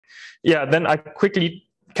Yeah, then I quickly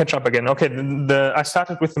catch up again. Okay, I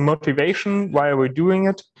started with the motivation. Why are we doing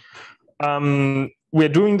it? We're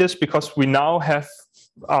doing this because we now have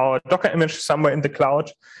our Docker image somewhere in the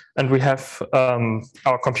cloud, and we have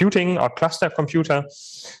our computing, our cluster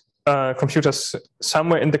computers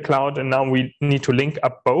somewhere in the cloud, and now we need to link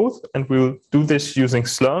up both, and we'll do this using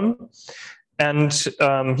SLURM. And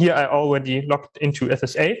here I already logged into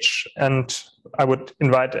SSH, and I would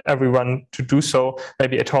invite everyone to do so,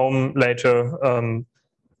 maybe at home later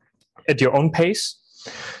at your own pace.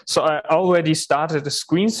 So I already started a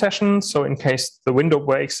screen session, so in case the window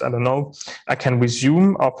breaks, I don't know, I can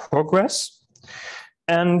resume our progress.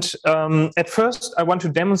 And at first, I want to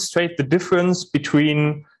demonstrate the difference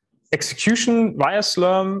between execution via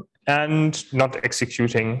SLURM and not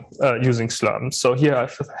executing using SLURM. So here I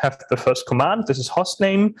have the first command. This is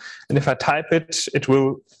hostname, and if I type it, it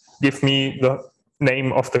will give me the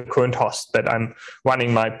name of the current host that I'm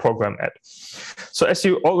running my program at. So as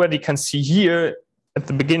you already can see here at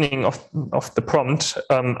the beginning of the prompt,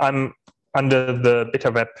 I'm under the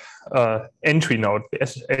BetaWeb entry node, the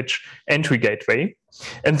SSH entry gateway.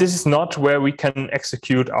 And this is not where we can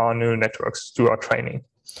execute our neural networks through our training.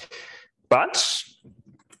 But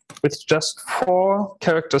with just 4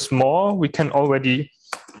 characters more, we can already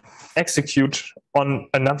execute on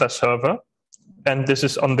another server. And this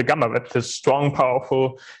is on the GammaWeb, the strong,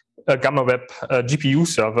 powerful GammaWeb GPU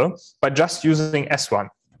server, by just using S1.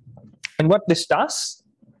 And what this does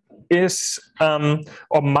is,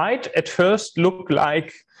 or might at first look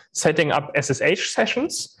like setting up SSH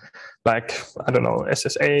sessions, like, I don't know,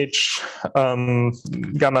 SSH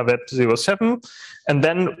GammaWeb 07, and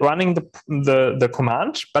then running the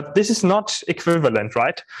command. But this is not equivalent,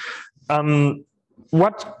 right?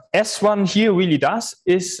 What S1 here really does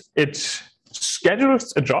is it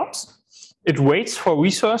schedules a job, it waits for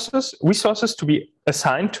resources to be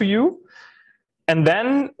assigned to you, and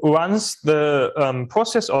then runs the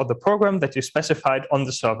process or the program that you specified on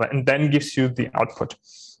the server, and then gives you the output.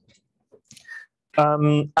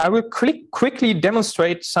 I will quickly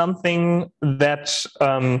demonstrate something that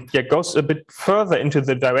goes a bit further into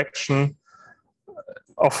the direction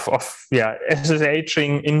of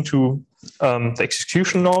SSHing into the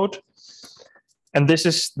execution node. And this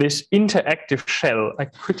is this interactive shell. I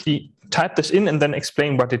quickly type this in and then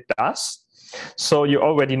explain what it does. So you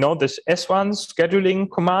already know this S1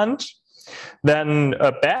 scheduling command. Then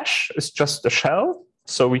bash is just a shell,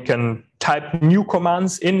 so we can type new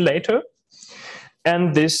commands in later.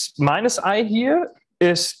 And this -i here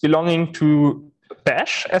is belonging to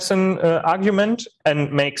bash as an argument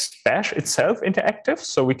and makes bash itself interactive,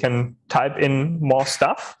 so we can type in more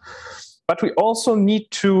stuff. But we also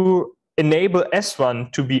need to enable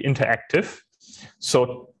S1 to be interactive,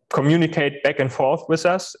 so communicate back and forth with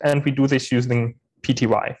us, and we do this using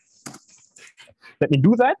PTY. Let me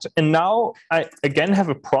do that, and now I again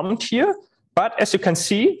have a prompt here, but as you can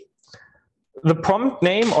see, the prompt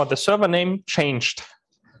name or the server name changed.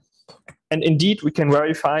 And indeed, we can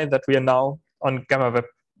verify that we are now on GammaWeb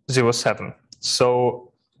 07.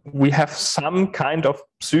 So we have some kind of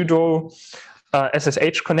pseudo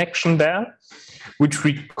SSH connection there, which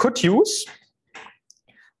we could use.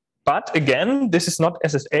 But again, this is not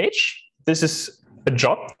SSH. This is a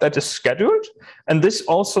job that is scheduled. And this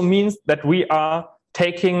also means that we are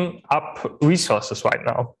taking up resources right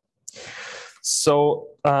now. So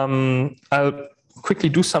I'll quickly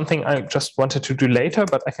do something I just wanted to do later,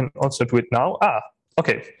 but I can also do it now.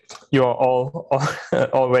 Okay, you're all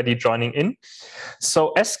already joining in.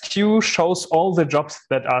 So SQ shows all the jobs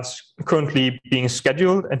that are currently being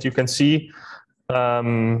scheduled, and you can see,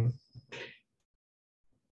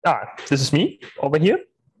 this is me over here.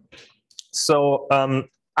 So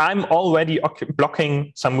I'm already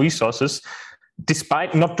blocking some resources,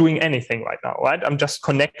 despite not doing anything right now, right? I'm just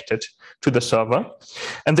connected to the server.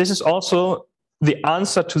 And this is also the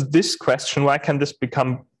answer to this question: why can this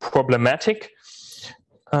become problematic?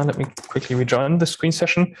 Let me quickly rejoin the screen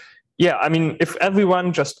session. Yeah, I mean, if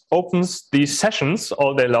everyone just opens these sessions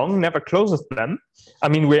all day long, never closes them, I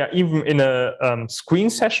mean, we are even in a screen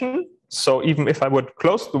session. So even if I would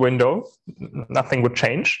close the window, nothing would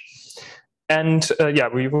change. And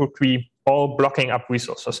we would be all blocking up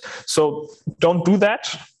resources. So don't do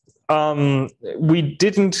that. We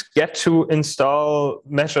didn't get to install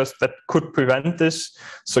measures that could prevent this.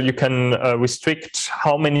 So you can restrict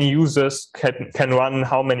how many users can run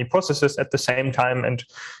how many processes at the same time and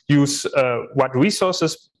use what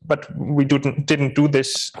resources. But we didn't do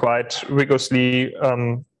this quite rigorously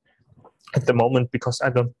at the moment, because I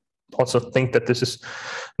don't also think that this is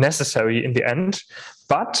necessary in the end.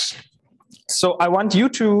 But So I want you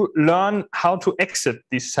to learn how to exit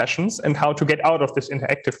these sessions and how to get out of this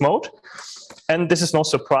interactive mode. And this is no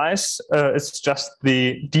surprise. It's just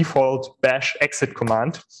the default bash exit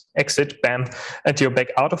command. Exit, bam, and you're back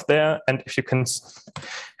out of there. And if you can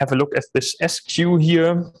have a look at this SQ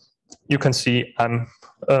here, you can see I'm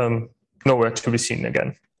nowhere to be seen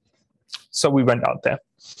again. So we went out there.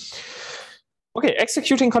 Okay,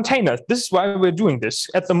 executing containers. This is why we're doing this.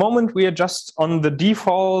 At the moment, we are just on the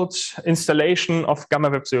default installation of Gamma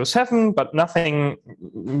Web 07, but nothing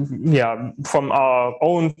from our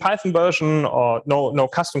own Python version or no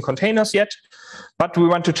custom containers yet. But we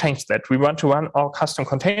want to change that. We want to run our custom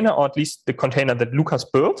container, or at least the container that Lucas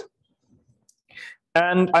built.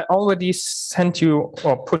 And I already sent you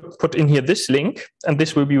or put in here this link, and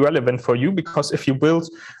this will be relevant for you because if you build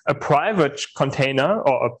a private container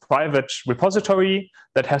or a private repository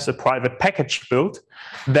that has a private package built,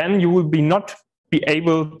 then you will not be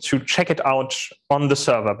able to check it out on the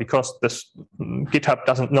server because this GitHub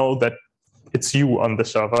doesn't know that it's you on the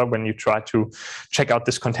server when you try to check out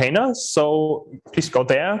this container. So please go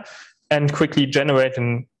there and quickly generate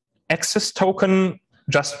an access token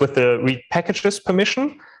just with the read packages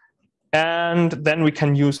permission. And then we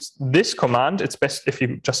can use this command. It's best if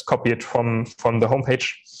you just copy it from the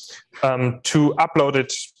homepage to upload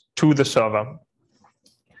it to the server.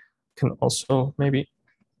 Can also maybe,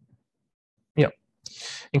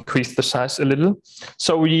 increase the size a little.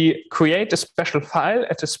 So we create a special file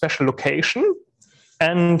at a special location.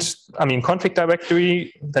 And I mean, config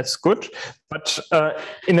directory, that's good. But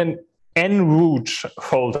in an enroute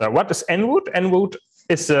folder. What is enroute? Enroute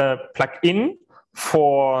is a plugin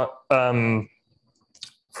for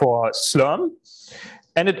SLURM,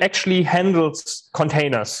 and it actually handles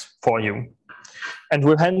containers for you. And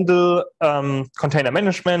will handle container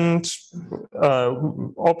management,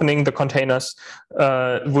 opening the containers,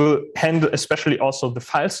 will handle especially also the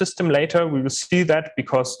file system later. We will see that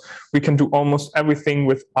because we can do almost everything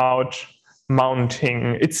without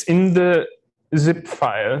mounting. It's in the zip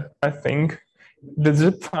file, I think. The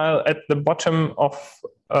zip file at the bottom of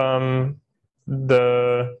the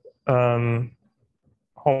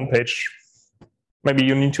homepage. Maybe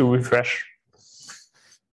you need to refresh.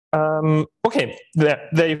 Okay,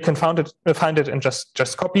 there you can find it and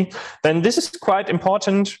just copy. Then this is quite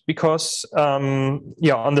important because on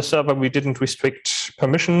the server we didn't restrict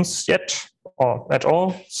permissions yet or at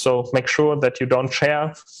all. So make sure that you don't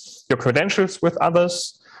share your credentials with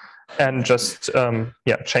others and just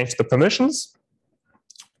change the permissions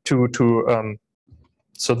to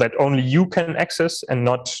so that only you can access and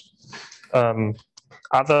not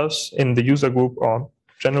others in the user group or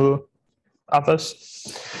general others.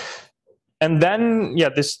 And then,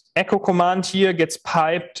 this echo command here gets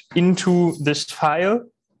piped into this file,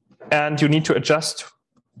 and you need to adjust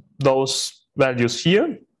those values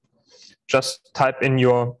here. Just type in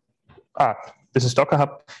your, this is Docker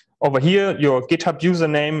Hub. Over here, your GitHub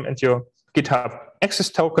username and your GitHub access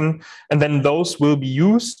token, and then those will be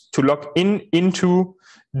used to log into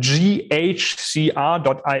ghcr.io,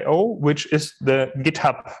 which is the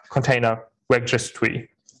GitHub container registry.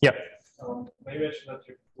 Yeah. Maybe I should that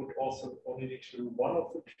you would also only need to do one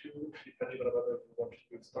of the two, depending on whether you want to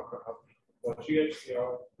use Docker Hub or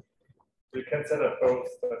GHCR. You can set up both,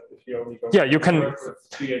 but if you only go you can work with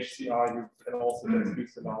GHCR, you can also just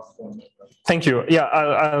use the last one. Thank you. Yeah,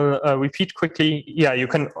 I'll repeat quickly. Yeah, you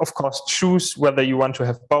can of course choose whether you want to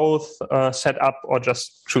have both set up or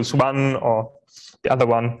just choose one or the other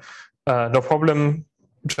one. No problem.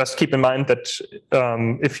 Just keep in mind that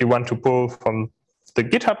if you want to pull from the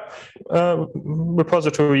GitHub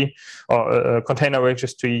repository or container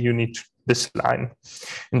registry, you need this line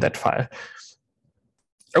in that file.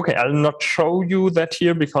 Okay, I'll not show you that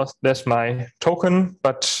here because there's my token,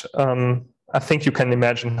 but I think you can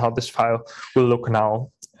imagine how this file will look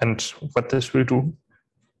now and what this will do.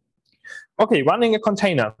 Okay, running a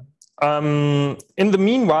container. In the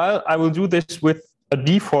meanwhile, I will do this with a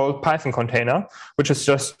default Python container, which is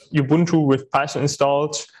just Ubuntu with Python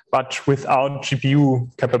installed, but without GPU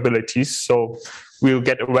capabilities. So we'll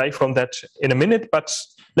get away from that in a minute, but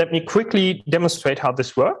let me quickly demonstrate how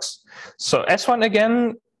this works. So S1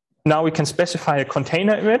 again, now we can specify a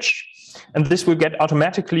container image, and this will get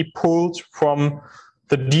automatically pulled from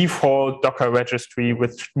the default Docker registry,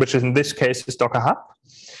 which in this case is Docker Hub.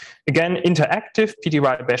 Again, interactive pty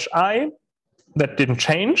bash I, that didn't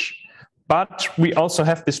change, but we also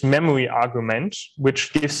have this memory argument,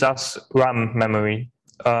 which gives us RAM memory,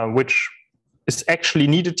 which is actually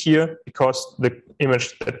needed here because the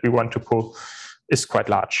image that we want to pull is quite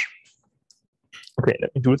large. Okay,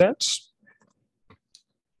 let me do that.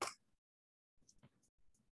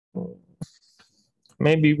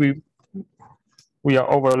 maybe we are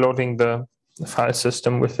overloading the file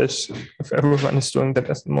system with this, if everyone is doing that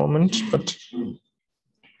at the moment, but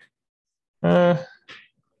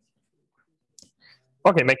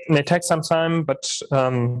okay, may take some time, but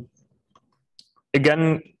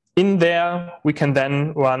again, in there, we can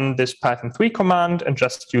then run this Python 3 command and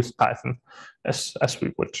just use Python as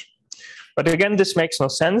we would. But again, this makes no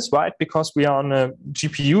sense, right? Because we are on a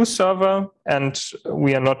GPU server and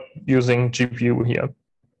we are not using GPU here.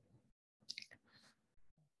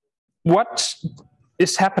 What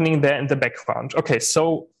is happening there in the background? Okay,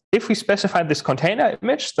 so if we specify this container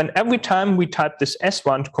image, then every time we type this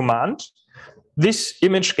S1 command, this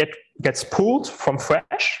image gets pulled from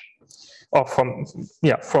fresh, or from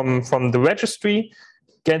the registry,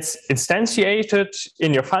 gets instantiated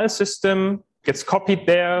in your file system, gets copied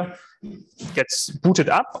there, gets booted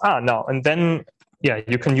up. Now, and then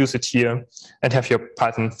you can use it here and have your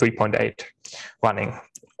Python 3.8 running.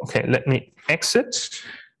 Okay, let me exit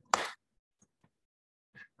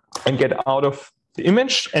and get out of the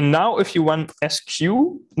image. And now if you run SQ,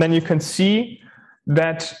 then you can see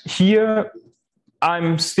that here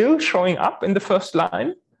I'm still showing up in the first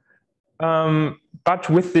line, but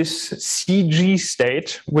with this CG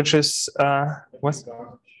state, which is,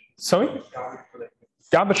 sorry?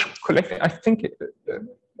 Garbage collecting, I think,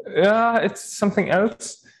 it's something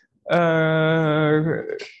else.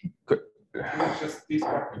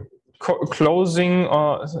 Closing,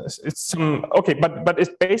 or it's some, okay, but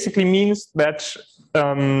it basically means that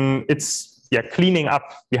it's cleaning up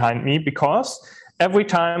behind me, because every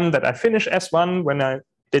time that I finish S1, when I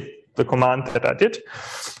did the command that I did,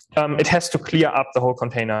 it has to clear up the whole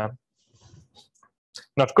container.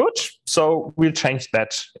 Not good, so we'll change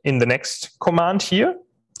that in the next command here.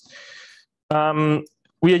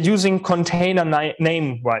 We are using container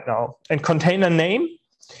name right now, and container name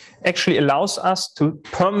actually allows us to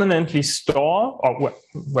permanently store, or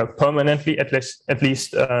well, permanently, at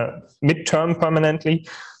least midterm permanently,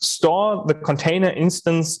 store the container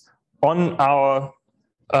instance on our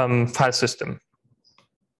file system.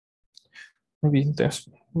 Maybe there's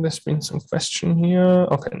been some question here.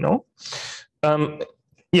 Okay, no.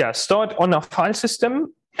 Store it on our file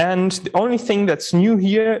system, and the only thing that's new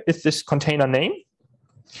here is this container name.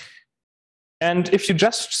 And if you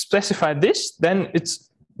just specify this, then it's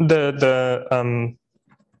the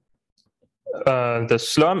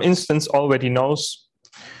SLURM instance already knows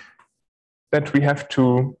that we have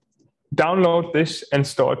to download this and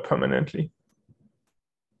store it permanently.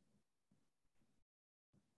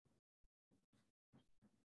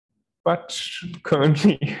 But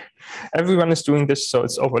currently, everyone is doing this, so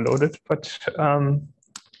it's overloaded. But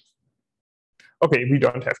okay, we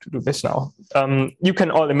don't have to do this now. You can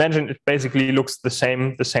all imagine it basically looks the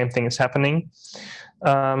same. The same thing is happening.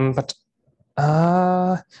 Okay,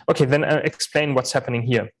 then I'll explain what's happening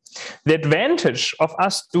here. The advantage of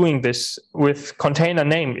us doing this with container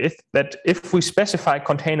name is that if we specify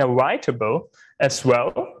container writable as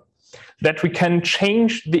well, that we can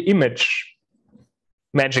change the image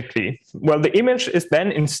magically. Well, the image is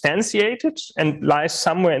then instantiated and lies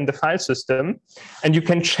somewhere in the file system, and you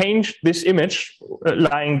can change this image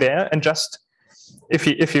lying there, and just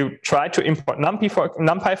if you try to import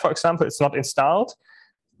NumPy, for example, it's not installed,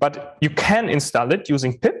 but you can install it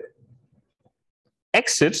using pip,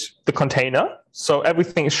 exit the container, so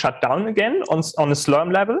everything is shut down again on a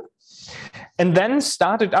SLURM level, and then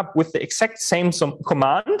start it up with the exact same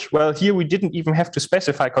command. Well, here we didn't even have to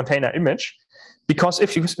specify container image, because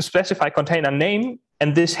if you specify container name,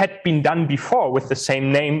 and this had been done before with the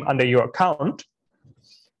same name under your account,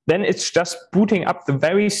 then it's just booting up the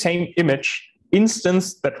very same image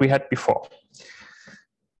instance that we had before.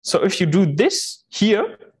 So if you do this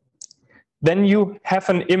here, then you have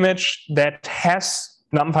an image that has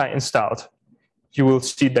NumPy installed. You will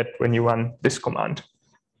see that when you run this command.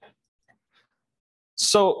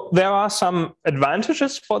 So there are some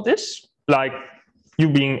advantages for this, like you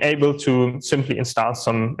being able to simply install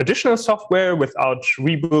some additional software without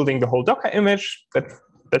rebuilding the whole Docker image.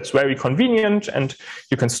 That's very convenient, and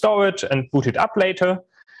you can store it and boot it up later.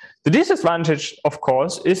 The disadvantage, of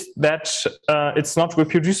course, is that it's not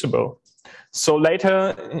reproducible. So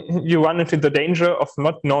later you run into the danger of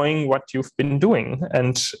not knowing what you've been doing.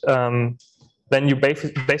 And then you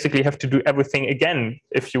basically have to do everything again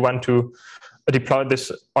if you want to deploy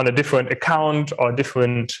this on a different account or a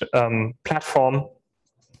different platform,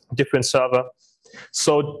 different server.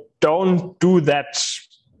 So don't do that,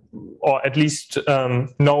 or at least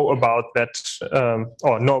know about that,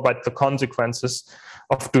 or know about the consequences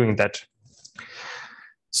of doing that.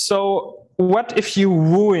 So what if you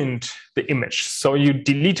ruined the image? So you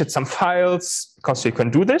deleted some files, because you can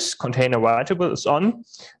do this, container writable is on.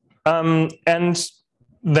 And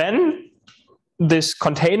then this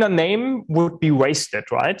container name would be wasted,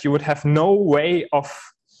 right? You would have no way of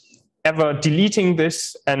ever deleting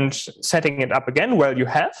this and setting it up again. Well, you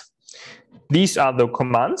have. These are the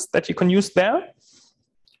commands that you can use there.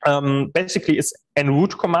 Basically, it's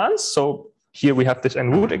enroute commands. So here we have this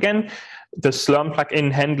enroute again, the SLURM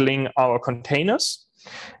plugin handling our containers.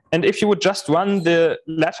 And if you would just run the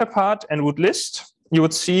latter part, enroute list, you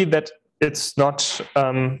would see that it's not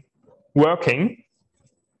working,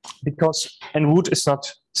 because enroute is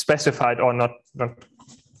not specified or not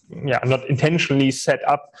intentionally set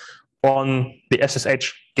up on the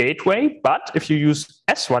SSH gateway. But if you use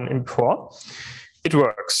S1 in before, it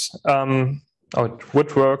works. Or it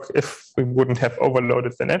would work if we wouldn't have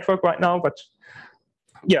overloaded the network right now. But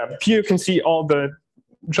yeah, here you can see all the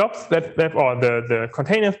jobs that or the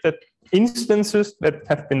containers, that instances that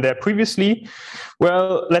have been there previously.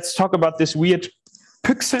 Well, let's talk about this weird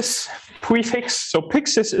Pyxis prefix. So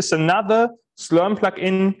Pyxis is another SLURM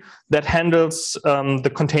plugin that handles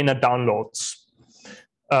the container downloads.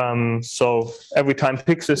 So every time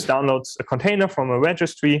Pyxis downloads a container from a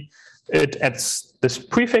registry, it adds this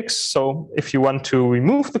prefix. So if you want to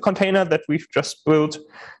remove the container that we've just built,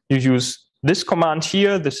 you use this command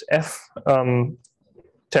here. This F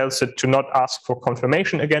tells it to not ask for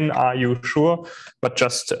confirmation again, are you sure, but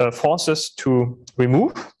just forces to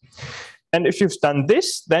remove. And if you've done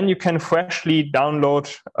this, then you can freshly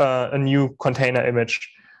download a new container image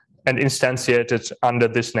and instantiate it under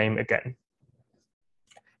this name again.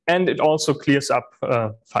 And it also clears up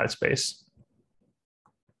file space.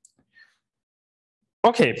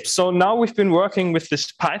 Okay, so now we've been working with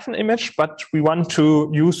this Python image, but we want to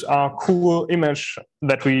use our cool image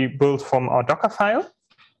that we built from our Docker file.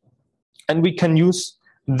 And we can use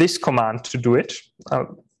this command to do it.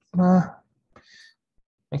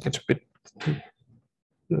 Make it a bit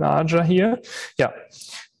larger here. Yeah.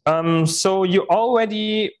 So you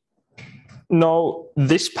already know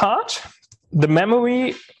this part. The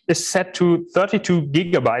memory is set to 32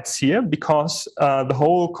 gigabytes here, because the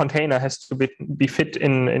whole container has to be fit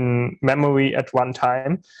in memory at one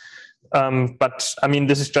time. But I mean,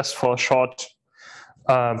 this is just for a short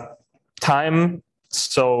time,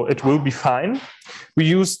 so it will be fine. We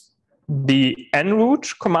use the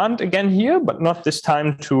enroute command again here, but not this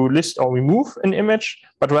time to list or remove an image,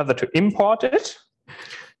 but rather to import it,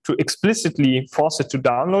 to explicitly force it to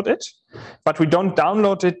download it. But we don't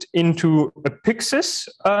download it into a Pyxis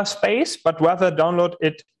space, but rather download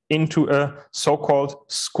it into a so-called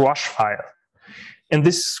squash file. And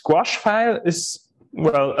this squash file is,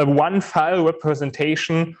 well, a one-file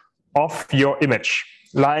representation of your image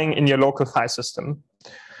lying in your local file system.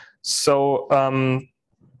 So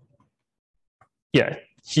yeah,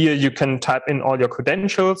 here you can type in all your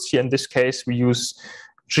credentials. Here in this case, we use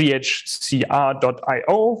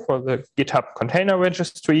ghcr.io for the GitHub container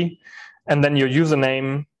registry, and then your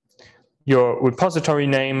username, your repository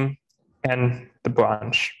name, and the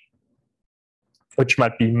branch, which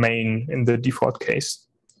might be main in the default case.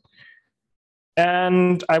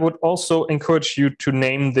 And I would also encourage you to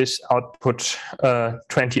name this output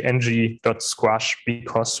 20ng.squash,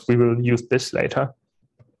 because we will use this later.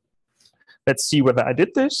 Let's see whether I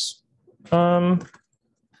did this.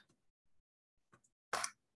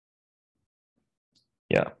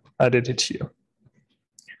 Yeah, I did it here.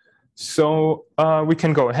 So we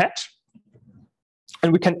can go ahead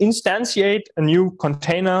and we can instantiate a new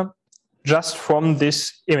container just from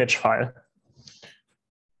this image file.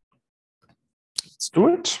 Let's do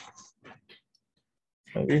it.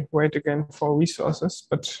 Maybe wait again for resources,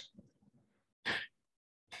 but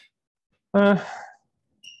I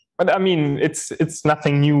mean, it's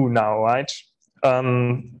nothing new now, right?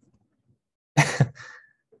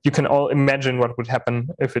 You can all imagine what would happen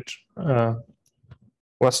if it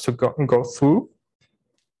was to go through.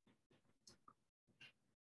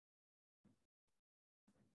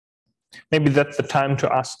 Maybe that's the time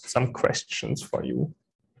to ask some questions for you.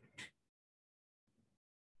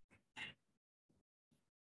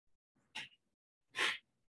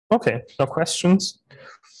 Okay, no questions.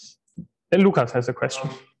 And Lucas has a question.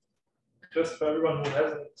 Just for everyone who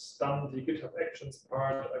hasn't done the GitHub Actions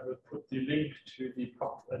part, I will put the link to the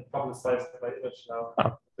publicized my image now.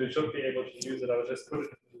 So you should be able to use it. I will just put it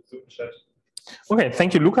in the Zoom chat. Okay,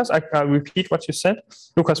 thank you, Lucas. I'll repeat what you said.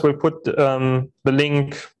 Lucas will put the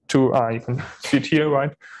link to, you can see it here,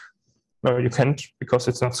 right? No, you can't, because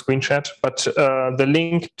it's not screen chat, but the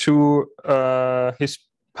link to his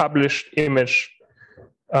published image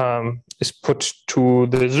is put to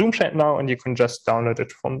the Zoom chat now, and you can just download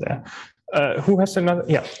it from there. Who has another?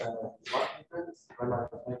 Yeah. What happens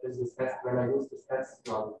when I use this test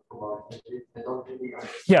command? I don't really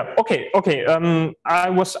understand. Yeah. Okay. I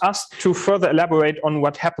was asked to further elaborate on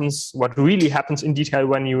what really happens in detail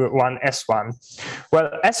when you run S1.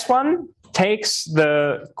 Well, S1 takes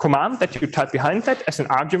the command that you type behind that as an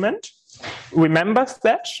argument, remembers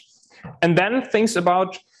that, and then thinks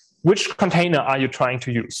about which container are you trying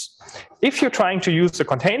to use. If you're trying to use a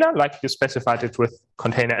container, like you specified it with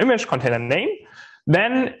container image, container name,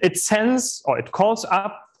 then it sends or it calls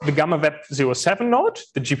up the Gamma Web 07 node,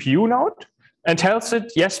 the GPU node, and tells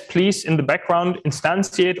it, yes, please, in the background,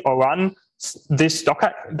 instantiate or run this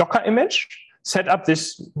Docker image. Set up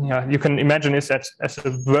this, you can imagine this as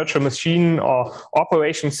a virtual machine or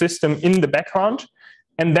operation system in the background.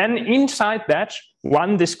 And then inside that,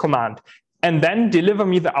 run this command. And then deliver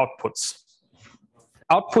me the outputs.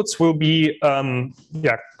 Outputs will be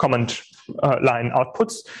command line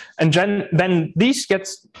outputs, and then these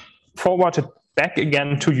gets forwarded back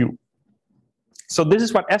again to you. So this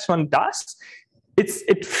is what S1 does.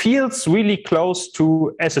 It feels really close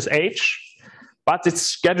to SSH, but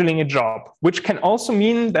it's scheduling a job, which can also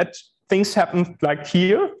mean that things happen like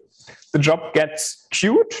here. The job gets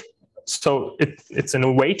queued, so it's in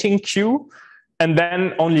a waiting queue, and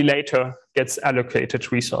then only later gets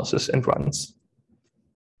allocated resources and runs.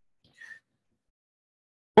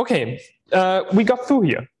 Okay, we got through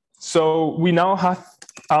here. So we now have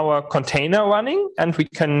our container running, and we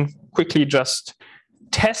can quickly just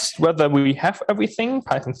test whether we have everything,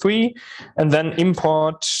 Python 3, and then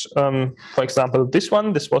import, for example, this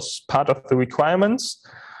one. This was part of the requirements.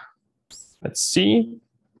 Let's see.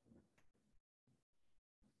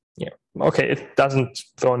 Yeah, okay, it doesn't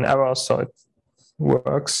throw an error, so it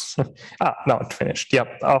works. Now it finished. Yeah,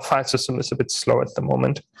 our file system is a bit slow at the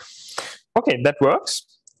moment. Okay, that works.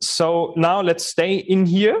 So now let's stay in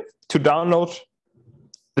here to download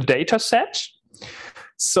the data set.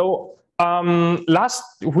 So last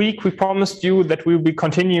week we promised you that we'll be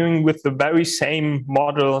continuing with the very same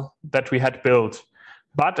model that we had built.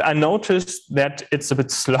 But I noticed that it's a bit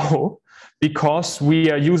slow because we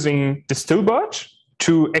are using Distilbert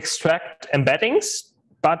to extract embeddings,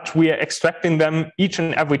 but we are extracting them each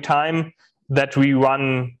and every time that we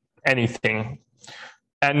run anything.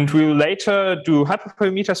 And we will later do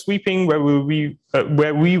hyperparameter sweeping, where we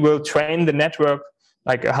will train the network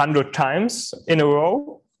like 100 times in a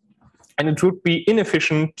row. And it would be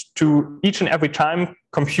inefficient to each and every time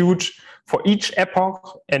compute for each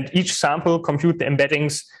epoch and each sample, compute the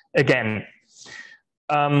embeddings again.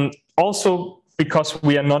 Also, because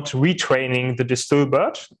we are not retraining the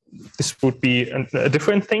Distilbert, this would be a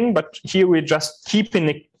different thing, but here we're just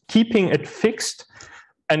keeping it fixed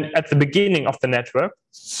and at the beginning of the network,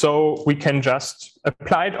 so we can just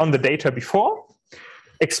apply it on the data before,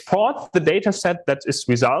 export the data set that is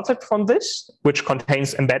resulted from this, which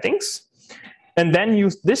contains embeddings, and then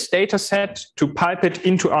use this data set to pipe it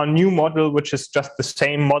into our new model, which is just the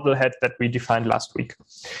same model head that we defined last week.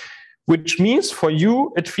 Which means for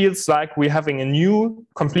you, it feels like we're having a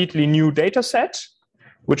completely new data set,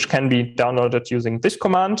 which can be downloaded using this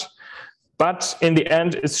command. But in the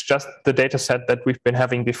end, it's just the data set that we've been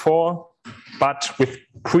having before, but with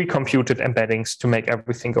pre-computed embeddings to make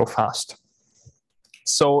everything go fast.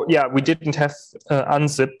 So yeah, we didn't have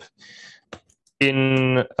unzip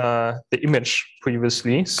in the image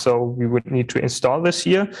previously, so we would need to install this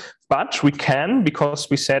here. But we can, because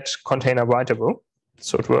we set container writable.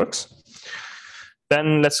 So it works.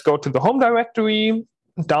 Then let's go to the home directory,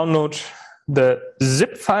 download the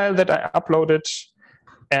zip file that I uploaded,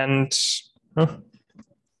 and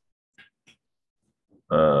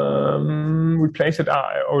replace it.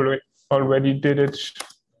 I already did it.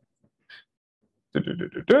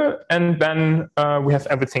 And then we have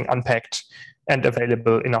everything unpacked and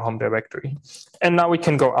available in our home directory. And now we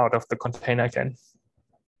can go out of the container again.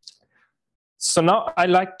 So now I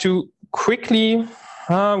like to quickly,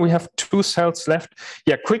 we have 2 cells left.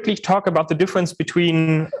 Yeah, quickly talk about the difference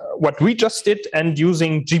between what we just did and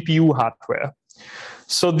using GPU hardware.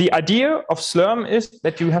 So the idea of SLURM is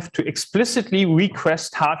that you have to explicitly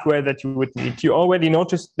request hardware that you would need. You already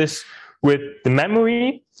noticed this with the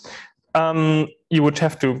memory. You would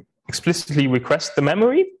have to explicitly request the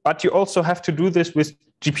memory, but you also have to do this with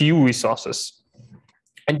GPU resources.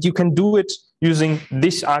 And you can do it using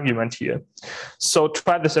this argument here. So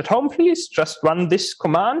try this at home, please. Just run this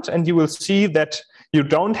command, and you will see that you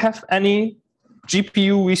don't have any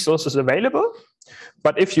GPU resources available.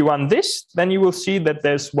 But if you run this, then you will see that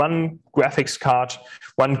there's one graphics card,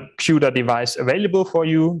 one CUDA device available for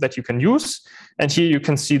you that you can use. And here you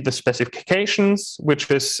can see the specifications, which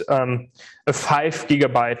is a 5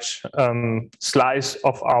 GB slice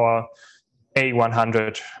of our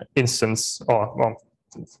A100 instance or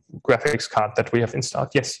graphics card that we have installed.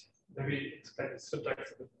 Yes? Maybe explain the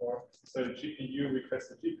syntax a bit more. So GPU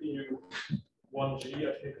requests a GPU. 1G,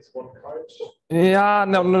 I think, is one card. Yeah,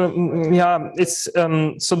 no, yeah. It's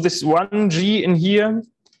so this 1G in here.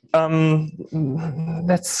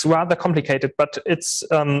 That's rather complicated, but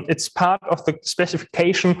it's part of the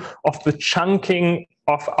specification of the chunking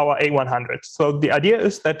of our A100. So the idea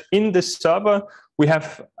is that in this server we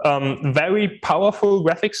have very powerful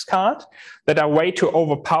graphics cards that are way too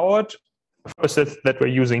overpowered that we're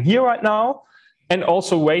using here right now, and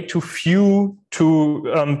also way too few to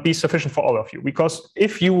be sufficient for all of you. Because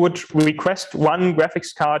if you would request one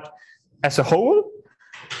graphics card as a whole,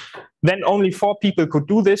 then only 4 people could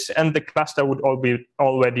do this, and the cluster would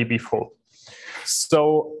already be full.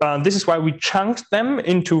 So this is why we chunked them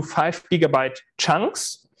into 5 GB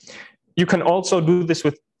chunks. You can also do this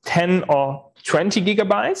with 10 or 20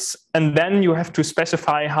 GB, and then you have to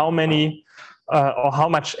specify how many or how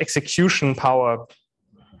much execution power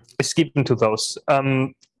is given to those.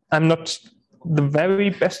 I'm not the very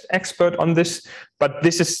best expert on this, but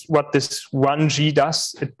this is what this 1G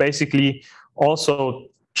does. It basically also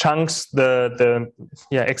chunks the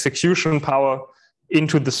execution power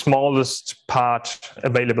into the smallest part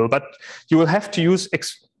available. But you will have to use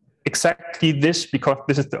exactly this, because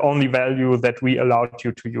this is the only value that we allowed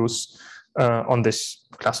you to use on this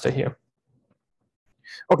cluster here.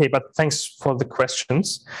 Okay, but thanks for the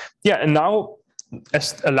questions. Yeah, and now,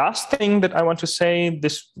 as a last thing that I want to say,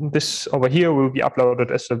 this over here will be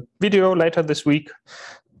uploaded as a video later this week,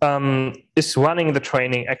 is running the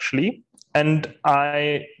training actually. And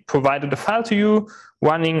I provided a file to you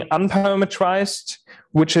running unparameterized,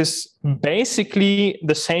 which is basically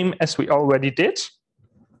the same as we already did,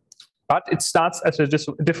 but it starts at a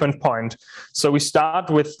different point. So we start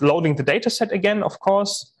with loading the data set again, of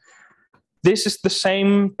course. This is the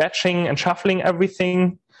same, batching and shuffling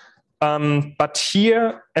everything. But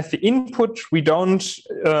here at the input, we don't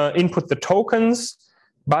input the tokens,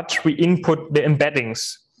 but we input the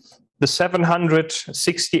embeddings, the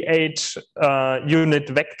 768 unit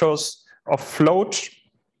vectors of float,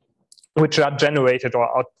 which are generated or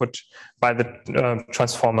output by the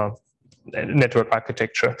transformer network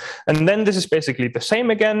architecture. And then this is basically the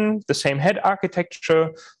same again, the same head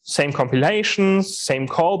architecture, same compilations, same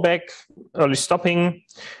callback, early stopping,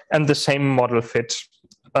 and the same model fit.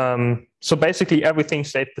 So basically everything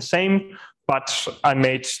stayed the same, but I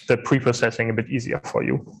made the pre-processing a bit easier for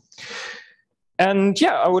you. And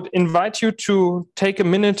yeah, I would invite you to take a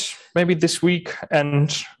minute, maybe this week,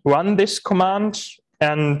 and run this command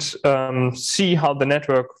and see how the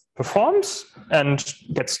network performs and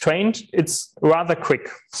gets trained. It's rather quick,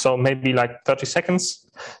 so maybe like 30 seconds.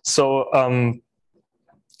 So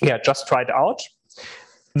yeah, just try it out.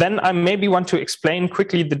 Then I maybe want to explain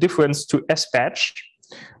quickly the difference to SBatch.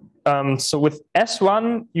 So with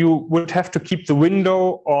S1, you would have to keep the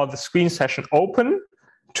window or the screen session open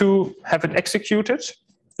to have it executed.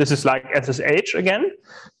 This is like SSH again,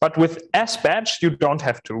 but with SBatch, you don't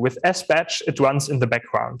have to. With SBatch, it runs in the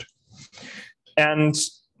background. And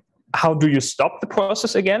how do you stop the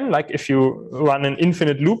process again? Like if you run an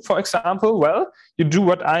infinite loop, for example, well, you do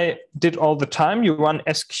what I did all the time. You run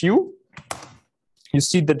SQ, you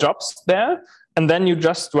see the jobs there, and then you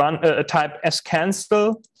just run type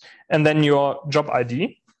scancel and then your job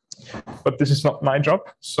ID. But this is not my job,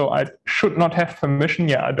 so I should not have permission.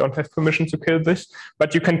 Yeah, I don't have permission to kill this,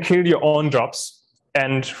 but you can kill your own jobs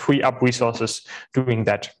and free up resources doing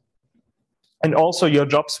that. And also your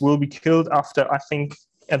jobs will be killed after, I think,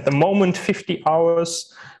 at the moment 50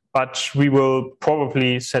 hours, but we will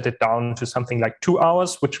probably set it down to something like 2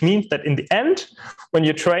 hours, which means that in the end, when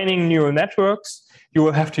you're training neural networks, you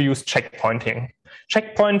will have to use checkpointing.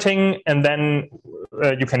 And then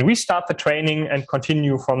you can restart the training and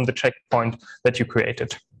continue from the checkpoint that you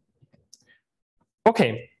created.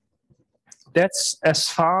 Okay, that's as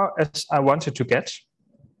far as I wanted to get.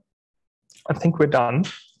 I think we're done.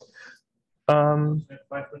 5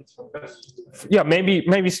 minutes for questions. Yeah,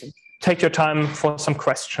 maybe take your time for some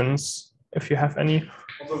questions if you have any.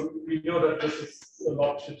 Also, we know that this is a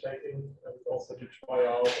lot to take in and also to try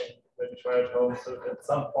out and maybe try at home. So at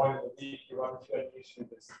some point in the week, you run into an issue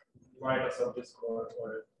with write us on Discord,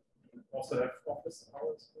 or also have office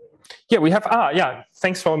hours. Yeah, we have. Yeah,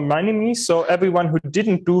 thanks for reminding me. So everyone who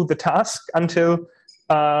didn't do the task until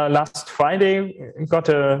last Friday. Got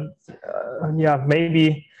a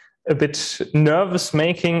maybe a bit nervous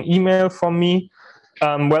making email from me.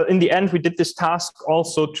 Well, in the end, we did this task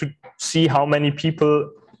also to see how many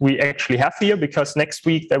people we actually have here, because next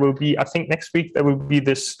week there will be, I think next week there will be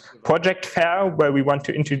this project fair where we want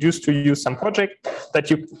to introduce to you some project that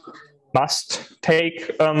you must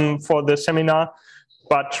take for the seminar,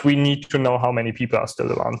 but we need to know how many people are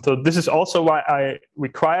still around. So this is also why I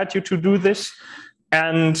required you to do this.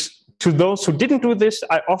 And to those who didn't do this,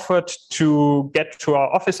 I offered to get to our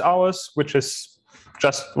office hours, which is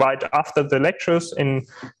just right after the lectures in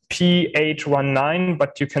P819,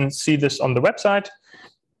 but you can see this on the website.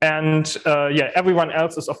 And everyone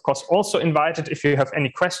else is, of course, also invited. If you have any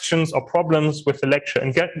questions or problems with the lecture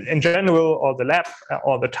in general, or the lab,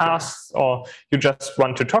 or the tasks, or you just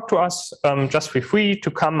want to talk to us, just feel free to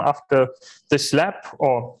come after this lab,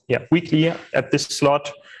 or weekly at this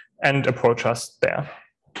slot, and approach us there.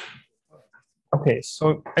 Okay,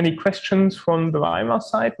 so any questions from the Weimar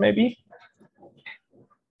side, maybe?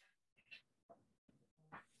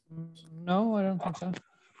 No, I don't think so.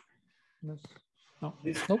 No. Nope.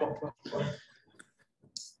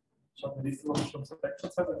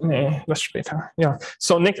 Nee, was später. Yeah.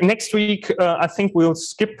 So next week, I think we'll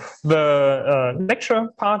skip the lecture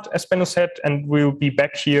part, as Benno said, and we'll be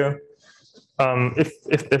back here.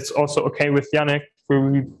 If that's also okay with Yannick, we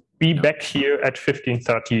will be back here at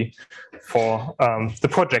 15:30 for the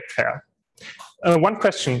project fair. One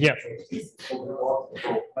question, yeah.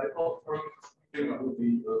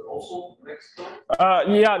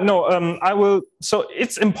 I will. So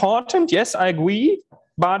it's important. Yes, I agree.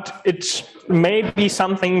 But it may be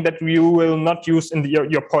something that you will not use in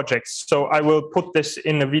your projects. So I will put this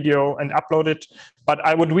in a video and upload it. But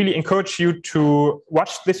I would really encourage you to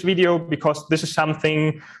watch this video, because this is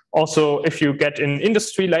something also, if you get in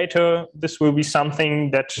industry later, this will be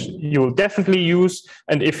something that you will definitely use.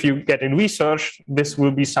 And if you get in research, this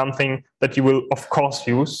will be something that you will, of course,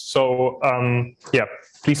 use. So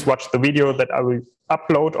please watch the video that I will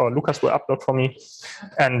upload, or Lucas will upload for me.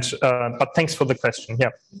 And but thanks for the question.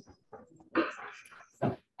 Yeah.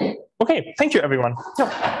 Okay, thank you, everyone.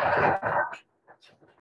 Yeah.